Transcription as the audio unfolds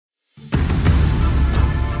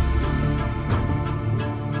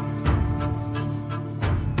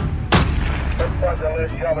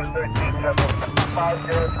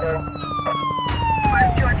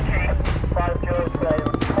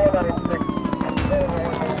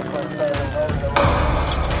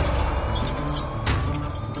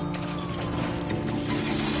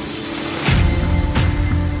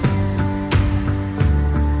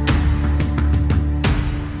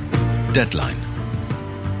Deadline.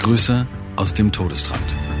 Grüße aus dem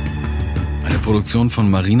Todestrakt. Eine Produktion von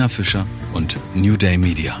Marina Fischer und New Day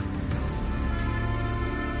Media.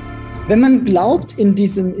 Wenn man glaubt, in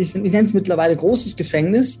diesem, ich nenne es mittlerweile großes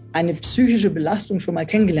Gefängnis, eine psychische Belastung schon mal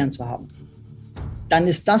kennengelernt zu haben, dann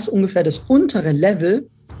ist das ungefähr das untere Level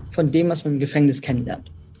von dem, was man im Gefängnis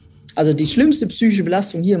kennenlernt. Also die schlimmste psychische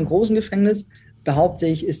Belastung hier im großen Gefängnis, behaupte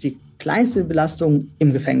ich, ist die kleinste Belastung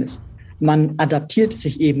im Gefängnis. Man adaptiert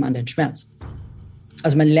sich eben an den Schmerz.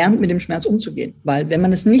 Also man lernt mit dem Schmerz umzugehen, weil wenn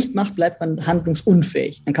man es nicht macht, bleibt man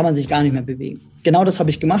handlungsunfähig. Dann kann man sich gar nicht mehr bewegen. Genau das habe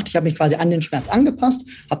ich gemacht. Ich habe mich quasi an den Schmerz angepasst,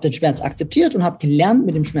 habe den Schmerz akzeptiert und habe gelernt,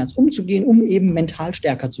 mit dem Schmerz umzugehen, um eben mental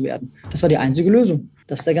stärker zu werden. Das war die einzige Lösung.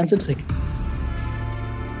 Das ist der ganze Trick.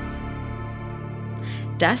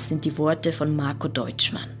 Das sind die Worte von Marco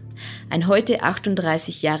Deutschmann. Ein heute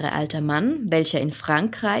 38 Jahre alter Mann, welcher in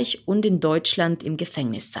Frankreich und in Deutschland im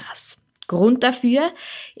Gefängnis saß. Grund dafür,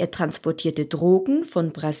 er transportierte Drogen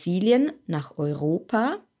von Brasilien nach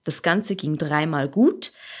Europa. Das Ganze ging 3-mal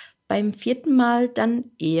gut, beim 4. Mal dann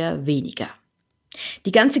eher weniger.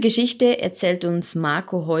 Die ganze Geschichte erzählt uns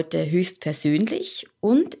Marco heute höchstpersönlich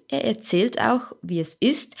und er erzählt auch, wie es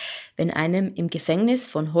ist, wenn einem im Gefängnis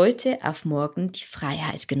von heute auf morgen die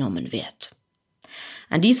Freiheit genommen wird.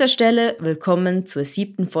 An dieser Stelle willkommen zur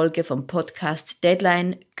 7. Folge vom Podcast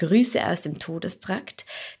Deadline, Grüße aus dem Todestrakt.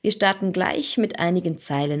 Wir starten gleich mit einigen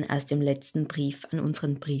Zeilen aus dem letzten Brief an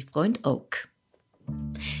unseren Brieffreund Oak.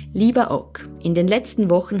 Lieber Oak, in den letzten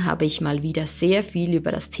Wochen habe ich mal wieder sehr viel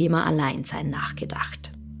über das Thema Alleinsein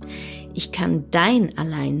nachgedacht. Ich kann dein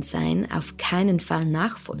Alleinsein auf keinen Fall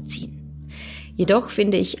nachvollziehen. Jedoch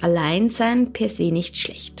finde ich Alleinsein per se nicht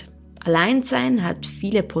schlecht. Alleinsein hat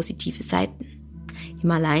viele positive Seiten. Im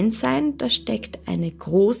Alleinsein, da steckt eine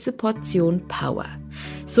große Portion Power.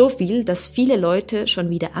 So viel, dass viele Leute schon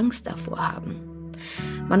wieder Angst davor haben.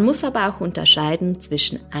 Man muss aber auch unterscheiden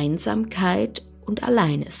zwischen Einsamkeit und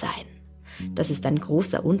Alleine sein. Das ist ein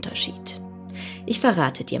großer Unterschied. Ich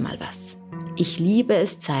verrate dir mal was. Ich liebe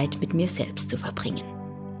es, Zeit mit mir selbst zu verbringen.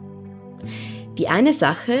 Die eine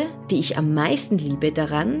Sache, die ich am meisten liebe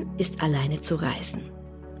daran, ist alleine zu reisen.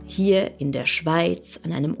 Hier in der Schweiz,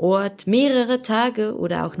 an einem Ort, mehrere Tage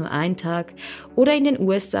oder auch nur ein Tag oder in den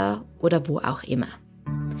USA oder wo auch immer.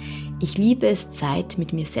 Ich liebe es, Zeit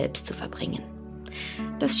mit mir selbst zu verbringen.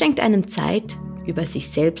 Das schenkt einem Zeit, über sich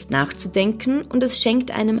selbst nachzudenken und es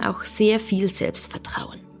schenkt einem auch sehr viel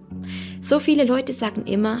Selbstvertrauen. So viele Leute sagen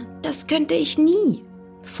immer, das könnte ich nie.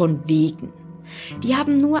 Von wegen. Die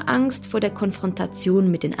haben nur Angst vor der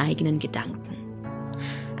Konfrontation mit den eigenen Gedanken.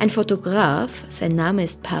 Ein Fotograf, sein Name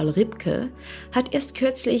ist Paul Ripke, hat erst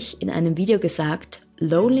kürzlich in einem Video gesagt,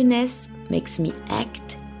 Loneliness makes me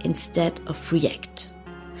act instead of react.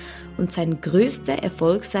 Und sein größter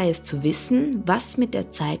Erfolg sei es zu wissen, was mit der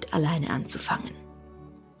Zeit alleine anzufangen.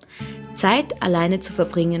 Zeit alleine zu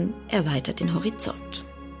verbringen, erweitert den Horizont.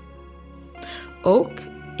 Oak,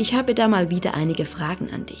 ich habe da mal wieder einige Fragen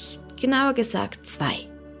an dich. Genauer gesagt 2.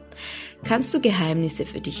 Kannst du Geheimnisse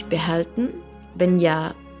für dich behalten? Wenn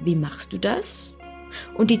ja, wie machst du das?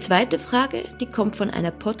 Und die zweite Frage, die kommt von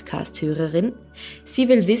einer Podcast Hörerin. Sie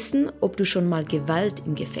will wissen, ob du schon mal Gewalt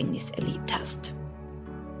im Gefängnis erlebt hast.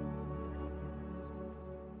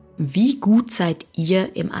 Wie gut seid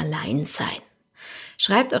ihr im Alleinsein?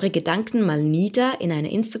 Schreibt eure Gedanken mal nieder in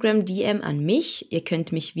eine Instagram-DM an mich. Ihr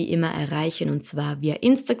könnt mich wie immer erreichen und zwar via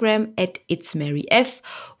Instagram @itsmaryf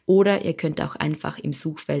oder ihr könnt auch einfach im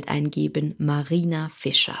Suchfeld eingeben Marina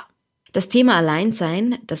Fischer. Das Thema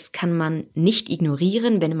Alleinsein, das kann man nicht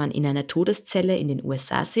ignorieren, wenn man in einer Todeszelle in den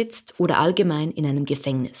USA sitzt oder allgemein in einem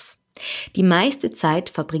Gefängnis. Die meiste Zeit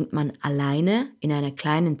verbringt man alleine in einer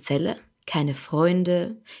kleinen Zelle, keine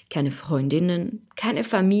Freunde, keine Freundinnen, keine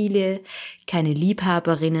Familie, keine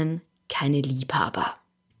Liebhaberinnen, keine Liebhaber.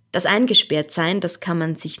 Das Eingesperrtsein, das kann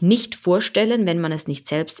man sich nicht vorstellen, wenn man es nicht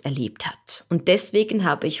selbst erlebt hat. Und deswegen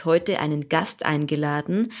habe ich heute einen Gast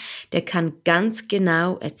eingeladen, der kann ganz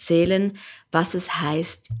genau erzählen, was es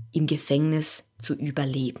heißt, im Gefängnis zu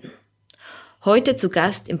überleben. Heute zu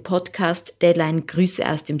Gast im Podcast Deadline Grüße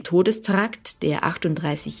aus dem Todestrakt, der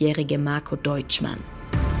 38-jährige Marco Deutschmann.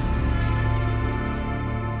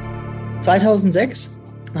 2006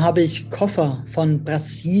 habe ich Koffer von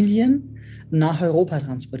Brasilien nach Europa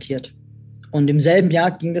transportiert. Und im selben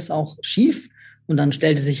Jahr ging das auch schief Und dann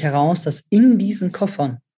stellte sich heraus, dass in diesen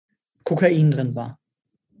Koffern Kokain drin war.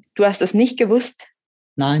 Du hast das nicht gewusst?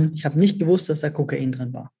 Nein, ich habe nicht gewusst, dass da Kokain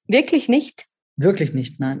drin war. Wirklich nicht? Wirklich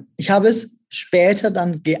nicht, nein. Ich habe es später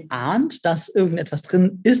dann geahnt, dass irgendetwas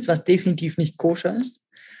drin ist, was definitiv nicht koscher ist,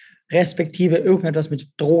 respektive irgendetwas mit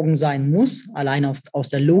Drogen sein muss, allein aus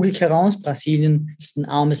der Logik heraus. Brasilien ist ein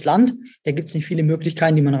armes Land, da gibt es nicht viele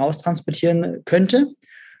Möglichkeiten, die man raustransportieren könnte.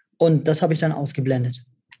 Und das habe ich dann ausgeblendet.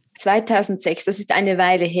 2006, das ist eine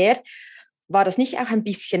Weile her. War das nicht auch ein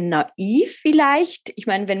bisschen naiv vielleicht? Ich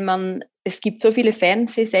meine, es gibt so viele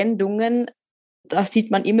Fernsehsendungen, da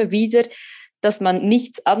sieht man immer wieder, dass man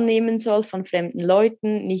nichts annehmen soll von fremden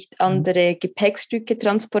Leuten, nicht andere Gepäckstücke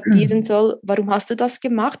transportieren soll. Warum hast du das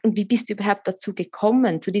gemacht und wie bist du überhaupt dazu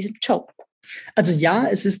gekommen, zu diesem Job? Also ja,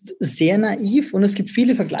 es ist sehr naiv und es gibt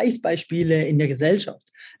viele Vergleichsbeispiele in der Gesellschaft.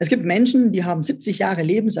 Es gibt Menschen, die haben 70 Jahre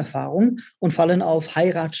Lebenserfahrung und fallen auf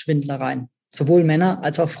Heiratsschwindler rein. Sowohl Männer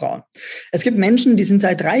als auch Frauen. Es gibt Menschen, die sind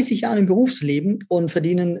seit 30 Jahren im Berufsleben und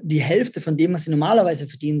verdienen die Hälfte von dem, was sie normalerweise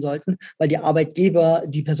verdienen sollten, weil die Arbeitgeber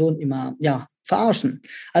die Person immer verarschen.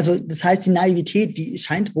 Also das heißt, die Naivität, die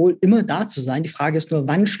scheint wohl immer da zu sein. Die Frage ist nur,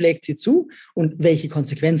 wann schlägt sie zu und welche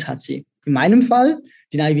Konsequenz hat sie? In meinem Fall,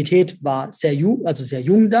 die Naivität war sehr jung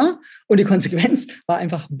da und die Konsequenz war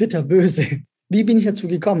einfach bitterböse. Wie bin ich dazu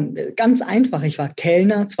gekommen? Ganz einfach, ich war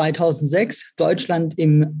Kellner 2006, Deutschland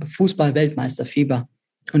im Fußball-Weltmeisterfieber.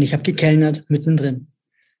 Und ich habe gekellnert mittendrin.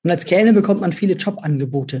 Und als Kellner bekommt man viele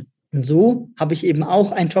Jobangebote. Und so habe ich eben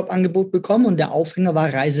auch ein Jobangebot bekommen und der Aufhänger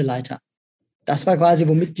war Reiseleiter. Das war quasi,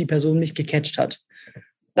 womit die Person mich gecatcht hat.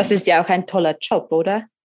 Das ist ja auch ein toller Job, oder?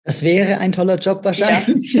 Das wäre ein toller Job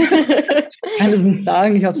wahrscheinlich. Ja. Ich kann es nicht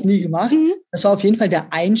sagen, ich habe es nie gemacht. Das war auf jeden Fall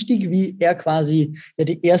der Einstieg, wie er quasi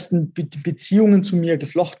die ersten Beziehungen zu mir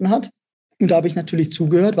geflochten hat. Und da habe ich natürlich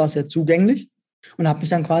zugehört, war sehr zugänglich und habe mich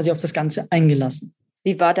dann quasi auf das Ganze eingelassen.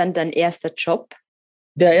 Wie war dann dein erster Job?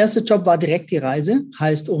 Der erste Job war direkt die Reise,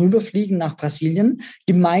 heißt rüberfliegen nach Brasilien,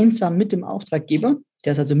 gemeinsam mit dem Auftraggeber.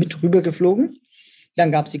 Der ist also mit rübergeflogen.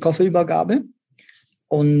 Dann gab es die Kofferübergabe.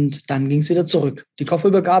 Und dann ging es wieder zurück. Die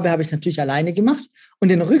Kofferübergabe habe ich natürlich alleine gemacht und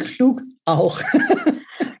den Rückflug auch.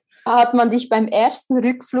 Hat man dich beim ersten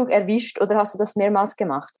Rückflug erwischt oder hast du das mehrmals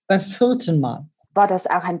gemacht? Beim 4. Mal. War das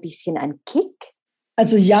auch ein bisschen ein Kick?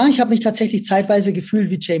 Also ja, ich habe mich tatsächlich zeitweise gefühlt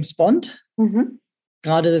wie James Bond.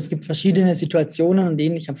 Gerade es gibt verschiedene Situationen, in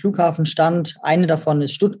denen ich am Flughafen stand. Eine davon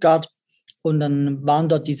ist Stuttgart und dann waren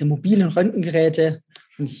dort diese mobilen Röntgengeräte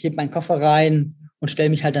und ich hebe meinen Koffer rein und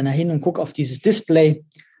stelle mich halt dann dahin und gucke auf dieses Display,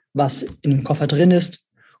 was in dem Koffer drin ist.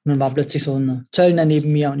 Und dann war plötzlich so ein Zöllner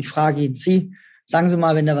neben mir und ich frage ihn, Sie, sagen Sie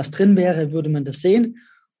mal, wenn da was drin wäre, würde man das sehen?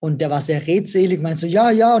 Und der war sehr redselig, meinte so,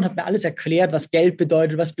 ja, und hat mir alles erklärt, was gelb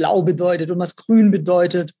bedeutet, was blau bedeutet und was grün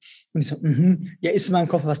bedeutet. Und ich so, ja, ist in meinem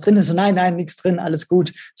Koffer was drin? Ich so, nein, nichts drin, alles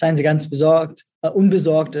gut. Seien Sie ganz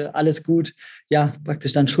unbesorgt, alles gut. Ja,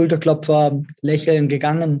 praktisch dann Schulterklopfer, lächeln,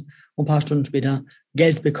 gegangen und ein paar Stunden später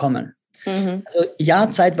Geld bekommen. Also,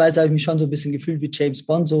 ja, zeitweise habe ich mich schon so ein bisschen gefühlt wie James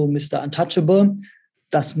Bond, so Mr. Untouchable.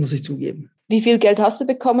 Das muss ich zugeben. Wie viel Geld hast du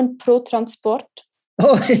bekommen pro Transport?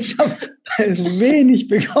 Oh, ich habe wenig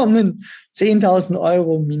bekommen. 10.000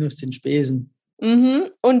 € minus den Spesen.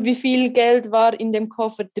 Und wie viel Geld war in dem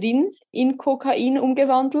Koffer drin, in Kokain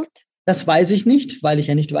umgewandelt? Das weiß ich nicht, weil ich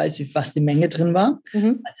ja nicht weiß, was die Menge drin war.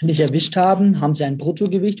 Als sie mich erwischt haben, haben sie ein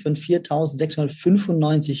Bruttogewicht von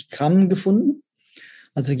 4.695 Gramm gefunden.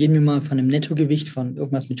 Also gehen wir mal von einem Nettogewicht von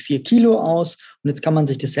irgendwas mit 4 Kilo aus. Und jetzt kann man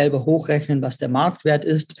sich das selber hochrechnen, was der Marktwert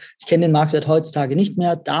ist. Ich kenne den Marktwert heutzutage nicht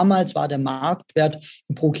mehr. Damals war der Marktwert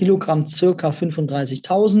pro Kilogramm circa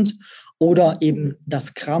 35.000 oder eben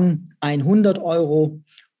das Gramm 100 €.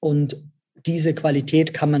 Und diese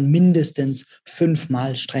Qualität kann man mindestens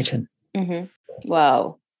 5-mal strecken.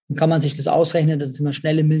 Wow. Dann kann man sich das ausrechnen, das ist immer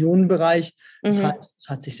schnell im Millionenbereich. Das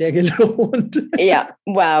hat sich sehr gelohnt. Ja,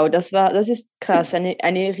 wow, das ist krass,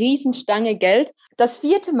 eine Riesenstange Geld. Das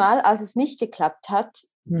 4. Mal, als es nicht geklappt hat,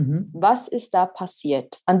 was ist da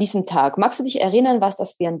passiert an diesem Tag? Magst du dich erinnern, was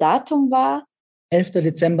das für ein Datum war? 11.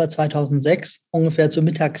 Dezember 2006, ungefähr zur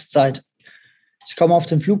Mittagszeit. Ich komme auf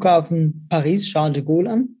den Flughafen Paris, Charles de Gaulle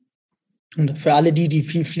an. Und für alle, die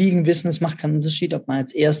viel fliegen, wissen, es macht keinen Unterschied, ob man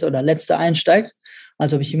als Erster oder Letzter einsteigt.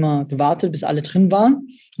 Also habe ich immer gewartet, bis alle drin waren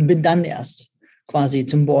und bin dann erst quasi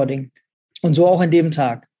zum Boarding. Und so auch an dem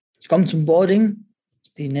Tag. Ich komme zum Boarding,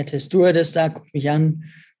 die nette Stewardess da, guckt mich an,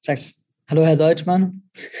 sagt, hallo Herr Deutschmann.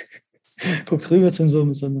 Guckt rüber zu so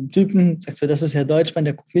einem Typen, sagt so, das ist Herr Deutschmann,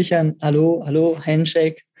 der guckt mich an, hallo,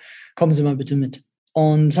 Handshake, kommen Sie mal bitte mit.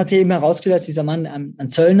 Und es hat sich eben herausgestellt, dass dieser Mann ein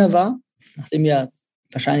Zöllner war, nachdem wir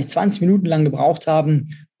wahrscheinlich 20 Minuten lang gebraucht haben,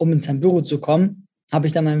 um in sein Büro zu kommen, habe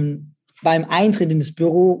ich dann meinen beim Eintritt in das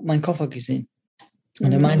Büro meinen Koffer gesehen.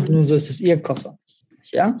 Und er meinte nur so, ist das Ihr Koffer?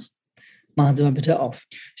 Ja, machen Sie mal bitte auf.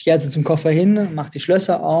 Ich gehe also zum Koffer hin, mache die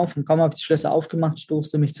Schlösser auf und habe die Schlösser aufgemacht,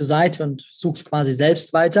 stoßte mich zur Seite und suche quasi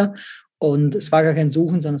selbst weiter. Und es war gar kein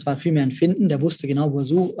Suchen, sondern es war vielmehr ein Finden. Der wusste genau, wo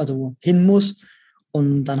er hin muss.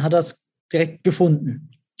 Und dann hat er es direkt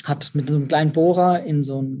gefunden. Hat mit so einem kleinen Bohrer in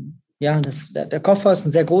so ein, der Koffer ist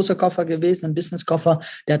ein sehr großer Koffer gewesen, ein Businesskoffer.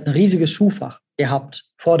 Der hat ein riesiges Schuhfach gehabt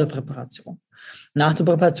vor der Präparation. Nach der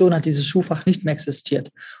Präparation hat dieses Schuhfach nicht mehr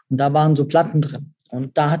existiert. Und da waren so Platten drin.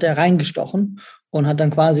 Und da hat er reingestochen und hat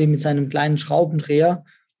dann quasi mit seinem kleinen Schraubendreher,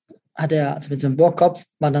 also mit seinem Bohrkopf,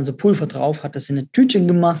 war dann so Pulver drauf, hat das in ein Tütchen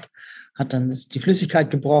gemacht, hat dann die Flüssigkeit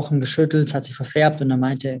gebrochen, geschüttelt, es hat sich verfärbt und dann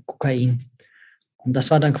meinte er Kokain. Und das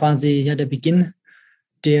war dann quasi der Beginn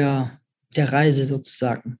der Reise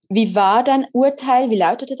sozusagen. Wie war dein Urteil? Wie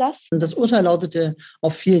lautete das? Und das Urteil lautete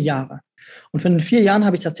auf 4 Jahre. Und von den 4 Jahren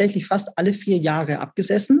habe ich tatsächlich fast alle 4 Jahre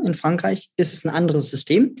abgesessen. In Frankreich ist es ein anderes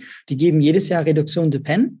System. Die geben jedes Jahr Reduktion de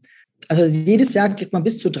Peine. Also jedes Jahr kriegt man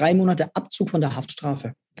bis zu 3 Monate Abzug von der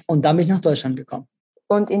Haftstrafe. Und dann bin ich nach Deutschland gekommen.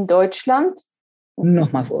 Und in Deutschland?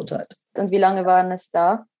 Nochmal verurteilt. Und wie lange waren es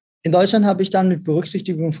da? In Deutschland habe ich dann mit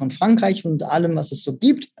Berücksichtigung von Frankreich und allem, was es so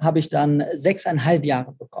gibt, habe ich dann 6,5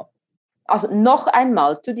 Jahre bekommen. Also noch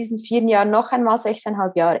einmal, zu diesen 4 Jahren noch einmal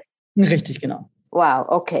 6,5 Jahre? Richtig, genau. Wow,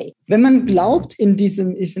 okay. Wenn man glaubt, in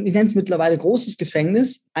diesem, ich nenne es mittlerweile großes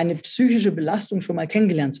Gefängnis, eine psychische Belastung schon mal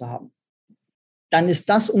kennengelernt zu haben, dann ist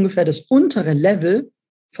das ungefähr das untere Level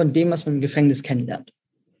von dem, was man im Gefängnis kennenlernt.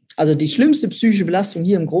 Also die schlimmste psychische Belastung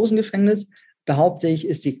hier im großen Gefängnis, behaupte ich,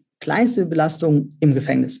 ist die kleinste Belastung im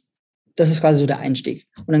Gefängnis. Das ist quasi so der Einstieg.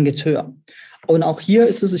 Und dann geht es höher. Und auch hier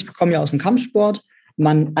ist es, ich komme ja aus dem Kampfsport,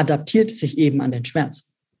 man adaptiert sich eben an den Schmerz.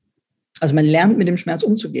 Also man lernt mit dem Schmerz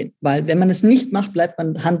umzugehen, weil wenn man es nicht macht, bleibt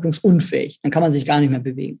man handlungsunfähig. Dann kann man sich gar nicht mehr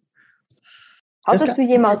bewegen. Hattest du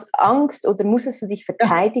jemals Angst oder musstest du dich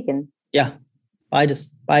verteidigen? Ja,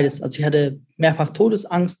 beides. Also ich hatte mehrfach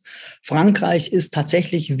Todesangst. Frankreich ist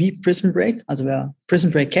tatsächlich wie Prison Break. Also wer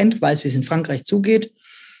Prison Break kennt, weiß, wie es in Frankreich zugeht.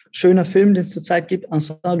 Schöner Film, den es zurzeit gibt,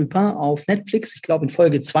 Arsène Lupin auf Netflix. Ich glaube, in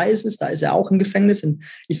Folge 2 ist es. Da ist er auch im Gefängnis.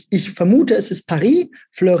 Ich vermute, es ist Paris,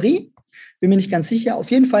 Fleury. Bin mir nicht ganz sicher.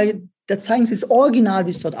 Auf jeden Fall, da zeigen sie es original, wie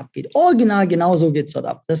es dort abgeht. Original, genau so geht es dort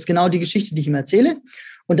ab. Das ist genau die Geschichte, die ich ihm erzähle.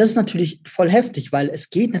 Und das ist natürlich voll heftig, weil es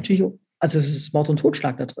geht natürlich, also es ist Mord und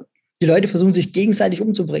Totschlag da drin. Die Leute versuchen, sich gegenseitig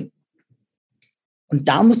umzubringen. Und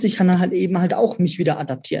da musste ich dann halt eben halt auch mich wieder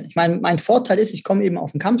adaptieren. Ich meine, mein Vorteil ist, ich komme eben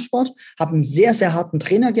auf den Kampfsport, habe einen sehr, sehr harten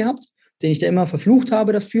Trainer gehabt, den ich da immer verflucht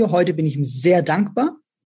habe dafür. Heute bin ich ihm sehr dankbar,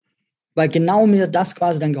 weil genau mir das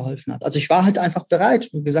quasi dann geholfen hat. Also ich war halt einfach bereit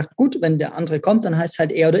und gesagt, gut, wenn der andere kommt, dann heißt es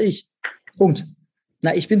halt er oder ich. Punkt.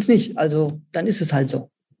 Na, ich bin's nicht. Also dann ist es halt so.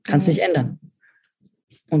 Kann's nicht ändern.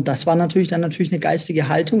 Und das war natürlich eine geistige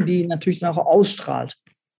Haltung, die natürlich dann auch ausstrahlt.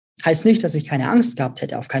 Heißt nicht, dass ich keine Angst gehabt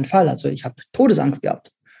hätte, auf keinen Fall. Also ich habe Todesangst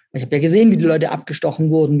gehabt. Ich habe ja gesehen, wie die Leute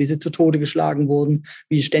abgestochen wurden, wie sie zu Tode geschlagen wurden,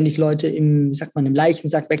 wie ständig Leute im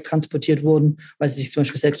Leichensack wegtransportiert wurden, weil sie sich zum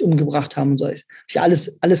Beispiel selbst umgebracht haben und so. Ich habe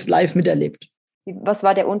alles live miterlebt. Was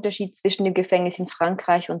war der Unterschied zwischen dem Gefängnis in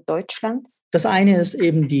Frankreich und Deutschland? Das eine ist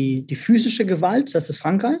eben die physische Gewalt, das ist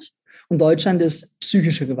Frankreich, und Deutschland ist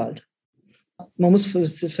psychische Gewalt. Man muss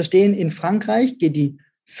verstehen, in Frankreich geht die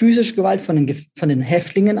physische Gewalt von den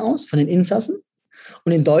Häftlingen aus, von den Insassen,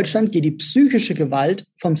 und in Deutschland geht die psychische Gewalt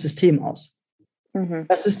vom System aus. Mhm.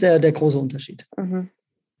 Das ist der große Unterschied. Mhm.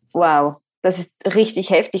 Wow, das ist richtig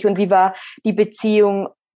heftig. Und wie war die Beziehung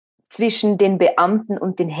zwischen den Beamten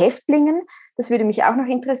und den Häftlingen? Das würde mich auch noch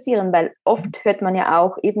interessieren, weil oft hört man ja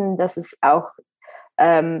auch eben, dass es auch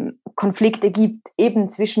Konflikte gibt, eben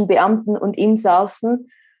zwischen Beamten und Insassen.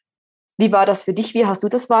 Wie war das für dich? Wie hast du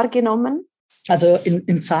das wahrgenommen? Also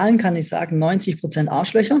in Zahlen kann ich sagen, 90%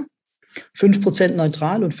 Arschlöcher, 5%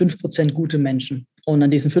 neutral und 5% gute Menschen. Und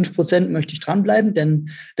an diesen 5% möchte ich dranbleiben, denn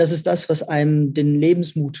das ist das, was einem den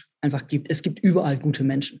Lebensmut einfach gibt. Es gibt überall gute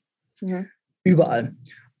Menschen. Mhm. Überall.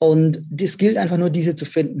 Und es gilt einfach nur, diese zu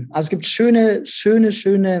finden. Also es gibt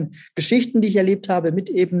schöne Geschichten, die ich erlebt habe mit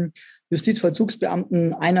eben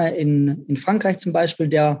Justizvollzugsbeamten. Einer in Frankreich zum Beispiel,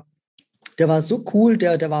 der war so cool,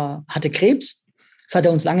 der hatte Krebs. Das hat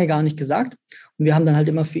er uns lange gar nicht gesagt. Und wir haben dann halt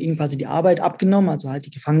immer für ihn quasi die Arbeit abgenommen, also halt die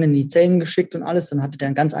Gefangenen in die Zellen geschickt und alles. Dann hatte der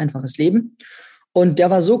ein ganz einfaches Leben. Und der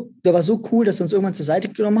war so cool, dass er uns irgendwann zur Seite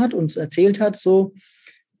genommen hat und uns erzählt hat, so,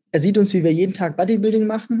 er sieht uns, wie wir jeden Tag Bodybuilding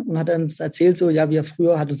machen, und hat uns erzählt, so, ja, wie er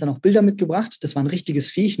früher, hat uns dann auch Bilder mitgebracht. Das war ein richtiges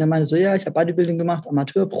Viech. Und er meinte so, ja, ich habe Bodybuilding gemacht,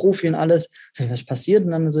 Amateur, Profi und alles. Sag ich, was ist passiert?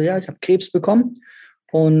 Und dann so, ja, ich habe Krebs bekommen.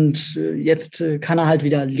 Und jetzt kann er halt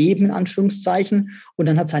wieder leben, in Anführungszeichen. Und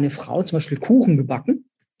dann hat seine Frau zum Beispiel Kuchen gebacken.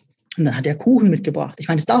 Und dann hat er Kuchen mitgebracht. Ich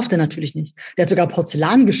meine, das darf der natürlich nicht. Der hat sogar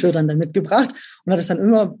Porzellangeschirr dann mitgebracht und hat es dann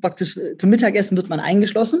immer praktisch, zum Mittagessen wird man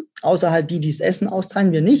eingeschlossen, außer halt die das Essen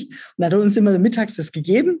austeilen, wir nicht. Und dann hat er uns immer mittags das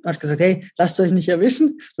gegeben und hat gesagt, hey, lasst euch nicht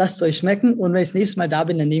erwischen, lasst euch schmecken und wenn ich das nächste Mal da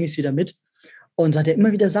bin, dann nehme ich es wieder mit. Und so hat er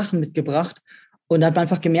immer wieder Sachen mitgebracht und da hat man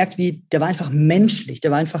einfach gemerkt, der war einfach menschlich,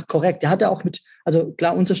 der war einfach korrekt. Der hatte auch also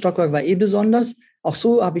klar, unser Stockwerk war besonders. Auch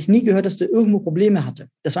so habe ich nie gehört, dass der irgendwo Probleme hatte.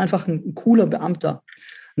 Das war einfach ein cooler Beamter.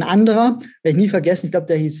 Ein anderer, werde ich nie vergessen, ich glaube,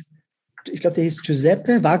 der hieß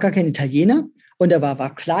Giuseppe, war gar kein Italiener und der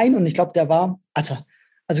war klein und ich glaube, der war also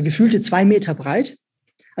gefühlte 2 Meter breit,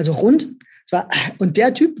 also rund. Und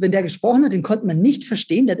der Typ, wenn der gesprochen hat, den konnte man nicht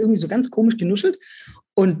verstehen, der hat irgendwie so ganz komisch genuschelt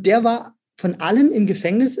und der war von allen im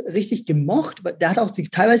Gefängnis richtig gemocht. Der hat auch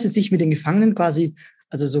teilweise sich mit den Gefangenen quasi,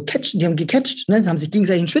 also so die haben gecatcht, ne? Haben sich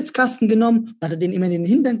gegenseitig einen Schwitzkasten genommen, dann hat er den immer in den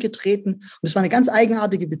Hintern getreten und es war eine ganz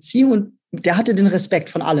eigenartige Beziehung und der hatte den Respekt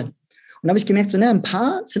von allen. Und da habe ich gemerkt, ein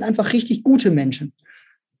paar sind einfach richtig gute Menschen.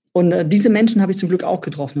 Und diese Menschen habe ich zum Glück auch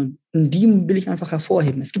getroffen. Und die will ich einfach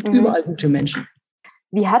hervorheben. Es gibt überall gute Menschen.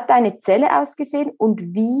 Wie hat deine Zelle ausgesehen und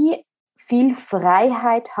wie viel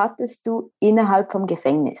Freiheit hattest du innerhalb vom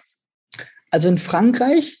Gefängnis? Also in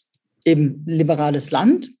Frankreich, eben liberales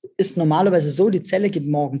Land, ist normalerweise so, die Zelle geht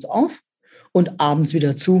morgens auf und abends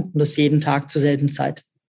wieder zu. Und das jeden Tag zur selben Zeit.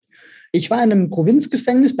 Ich war in einem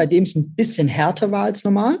Provinzgefängnis, bei dem es ein bisschen härter war als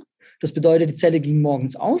normal. Das bedeutet, die Zelle ging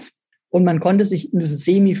morgens auf und man konnte sich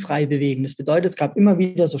semi-frei bewegen. Das bedeutet, es gab immer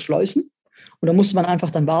wieder so Schleusen und da musste man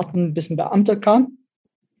einfach dann warten, bis ein Beamter kam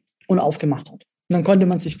und aufgemacht hat. Und dann konnte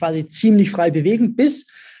man sich quasi ziemlich frei bewegen, bis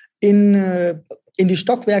in die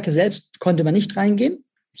Stockwerke selbst konnte man nicht reingehen.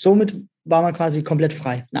 Somit war man quasi komplett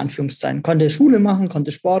frei, in Anführungszeichen. Konnte Schule machen,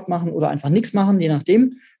 konnte Sport machen oder einfach nichts machen, je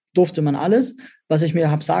nachdem. Durfte man alles. Was ich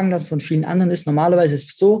mir habe sagen lassen von vielen anderen ist, normalerweise ist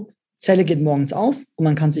es so, Zelle geht morgens auf und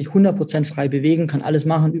man kann sich 100% frei bewegen, kann alles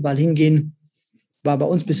machen, überall hingehen. War bei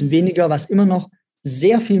uns ein bisschen weniger, was immer noch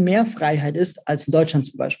sehr viel mehr Freiheit ist als in Deutschland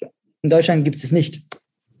zum Beispiel. In Deutschland gibt es es nicht.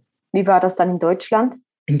 Wie war das dann in Deutschland?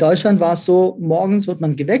 In Deutschland war es so, morgens wird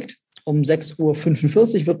man geweckt, um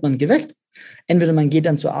 6:45 Uhr wird man geweckt. Entweder man geht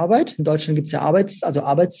dann zur Arbeit. In Deutschland gibt es ja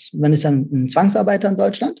man ist ja ein Zwangsarbeiter in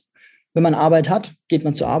Deutschland. Wenn man Arbeit hat, geht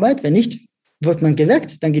man zur Arbeit. Wenn nicht, wird man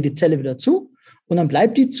geweckt, dann geht die Zelle wieder zu und dann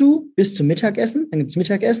bleibt die zu bis zum Mittagessen. Dann gibt es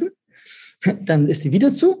Mittagessen, dann ist die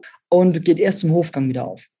wieder zu und geht erst zum Hofgang wieder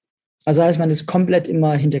auf. Also heißt, man ist komplett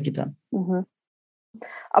immer hinter Gittern. Mhm.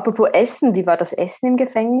 Apropos Essen, wie war das Essen im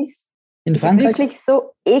Gefängnis? In ist Frankreich, es wirklich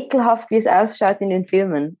so ekelhaft, wie es ausschaut in den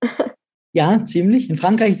Filmen? Ja, ziemlich. In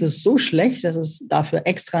Frankreich ist es so schlecht, dass es dafür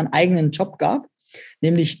extra einen eigenen Job gab.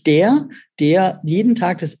 Nämlich der jeden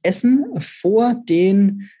Tag das Essen vor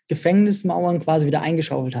den Gefängnismauern quasi wieder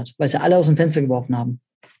eingeschaufelt hat, weil sie alle aus dem Fenster geworfen haben.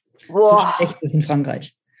 Boah. So schlecht ist in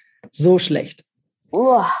Frankreich. So schlecht.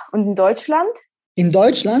 Boah. Und in Deutschland? In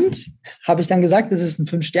Deutschland habe ich dann gesagt, das ist ein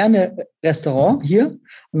 5-Sterne-Restaurant hier. Und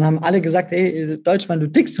dann haben alle gesagt, hey, Deutschmann,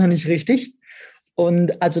 du tickst doch nicht richtig.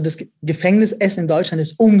 Und also das Gefängnisessen in Deutschland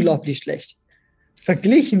ist unglaublich schlecht.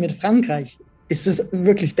 Verglichen mit Frankreich ist es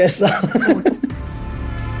wirklich besser.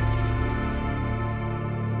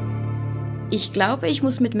 Ich glaube, ich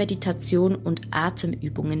muss mit Meditation und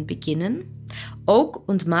Atemübungen beginnen. Oak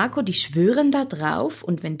und Marco, die schwören da drauf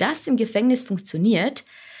und wenn das im Gefängnis funktioniert,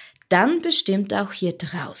 dann bestimmt auch hier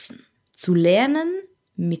draußen. Zu lernen,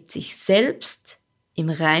 mit sich selbst im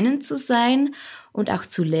Reinen zu sein und auch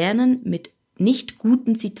zu lernen, mit nicht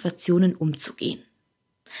guten Situationen umzugehen.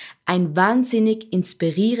 Ein wahnsinnig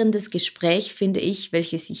inspirierendes Gespräch, finde ich,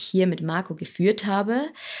 welches ich hier mit Marco geführt habe.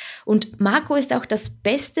 Und Marco ist auch das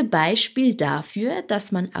beste Beispiel dafür,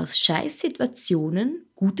 dass man aus Scheißsituationen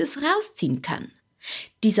Gutes rausziehen kann.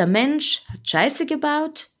 Dieser Mensch hat Scheiße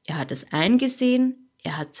gebaut, er hat es eingesehen,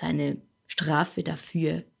 er hat seine Strafe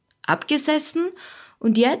dafür abgesessen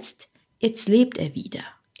und jetzt lebt er wieder.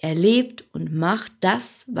 Er lebt und macht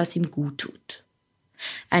das, was ihm gut tut.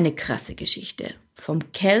 Eine krasse Geschichte.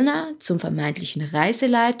 Vom Kellner zum vermeintlichen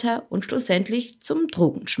Reiseleiter und schlussendlich zum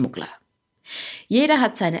Drogenschmuggler. Jeder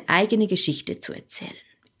hat seine eigene Geschichte zu erzählen.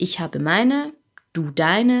 Ich habe meine, du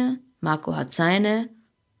deine, Marco hat seine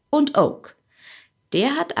und Oak.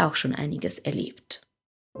 Der hat auch schon einiges erlebt.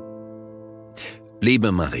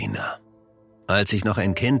 Liebe Marina, als ich noch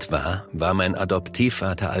ein Kind war, war mein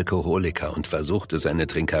Adoptivvater Alkoholiker und versuchte seine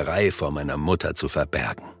Trinkerei vor meiner Mutter zu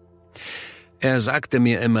verbergen. Er sagte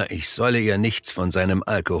mir immer, ich solle ihr nichts von seinem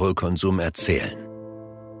Alkoholkonsum erzählen.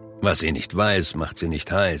 Was sie nicht weiß, macht sie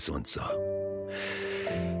nicht heiß und so.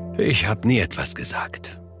 Ich habe nie etwas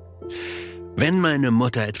gesagt. Wenn meine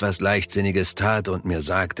Mutter etwas Leichtsinniges tat und mir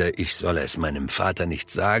sagte, ich solle es meinem Vater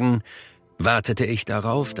nicht sagen, wartete ich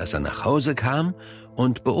darauf, dass er nach Hause kam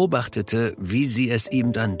und beobachtete, wie sie es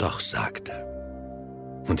ihm dann doch sagte.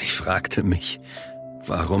 Und ich fragte mich,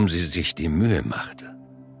 warum sie sich die Mühe machte.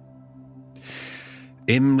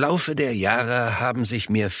 Im Laufe der Jahre haben sich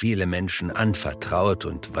mir viele Menschen anvertraut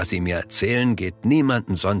und was sie mir erzählen, geht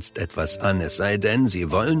niemanden sonst etwas an, es sei denn,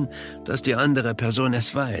 sie wollen, dass die andere Person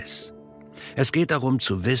es weiß. Es geht darum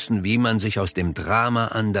zu wissen, wie man sich aus dem Drama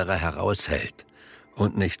anderer heraushält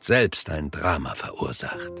und nicht selbst ein Drama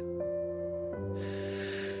verursacht.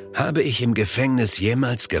 Habe ich im Gefängnis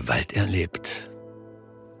jemals Gewalt erlebt?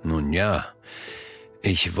 Nun ja,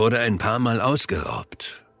 ich wurde ein paar Mal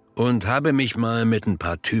ausgeraubt und habe mich mal mit ein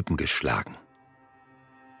paar Typen geschlagen.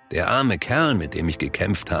 Der arme Kerl, mit dem ich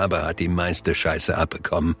gekämpft habe, hat die meiste Scheiße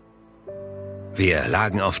abbekommen. Wir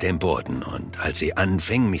lagen auf dem Boden und als sie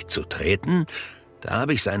anfing, mich zu treten, da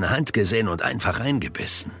habe ich seine Hand gesehen und einfach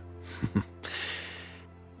reingebissen.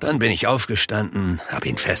 Dann bin ich aufgestanden, habe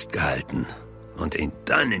ihn festgehalten und ihn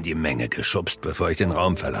dann in die Menge geschubst, bevor ich den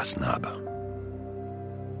Raum verlassen habe.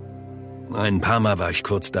 Ein paar Mal war ich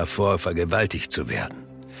kurz davor, vergewaltigt zu werden.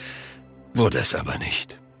 Wurde es aber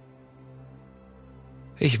nicht.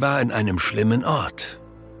 Ich war in einem schlimmen Ort.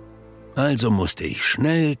 Also musste ich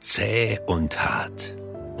schnell, zäh und hart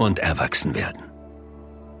und erwachsen werden.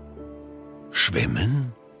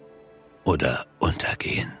 Schwimmen oder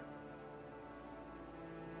untergehen?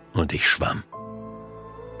 Und ich schwamm.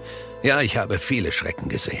 Ja, ich habe viele Schrecken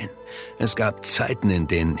gesehen. Es gab Zeiten, in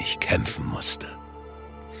denen ich kämpfen musste.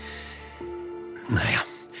 Naja,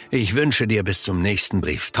 ich wünsche dir bis zum nächsten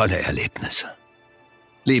Brief tolle Erlebnisse.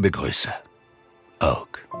 Liebe Grüße,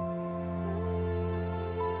 Oak.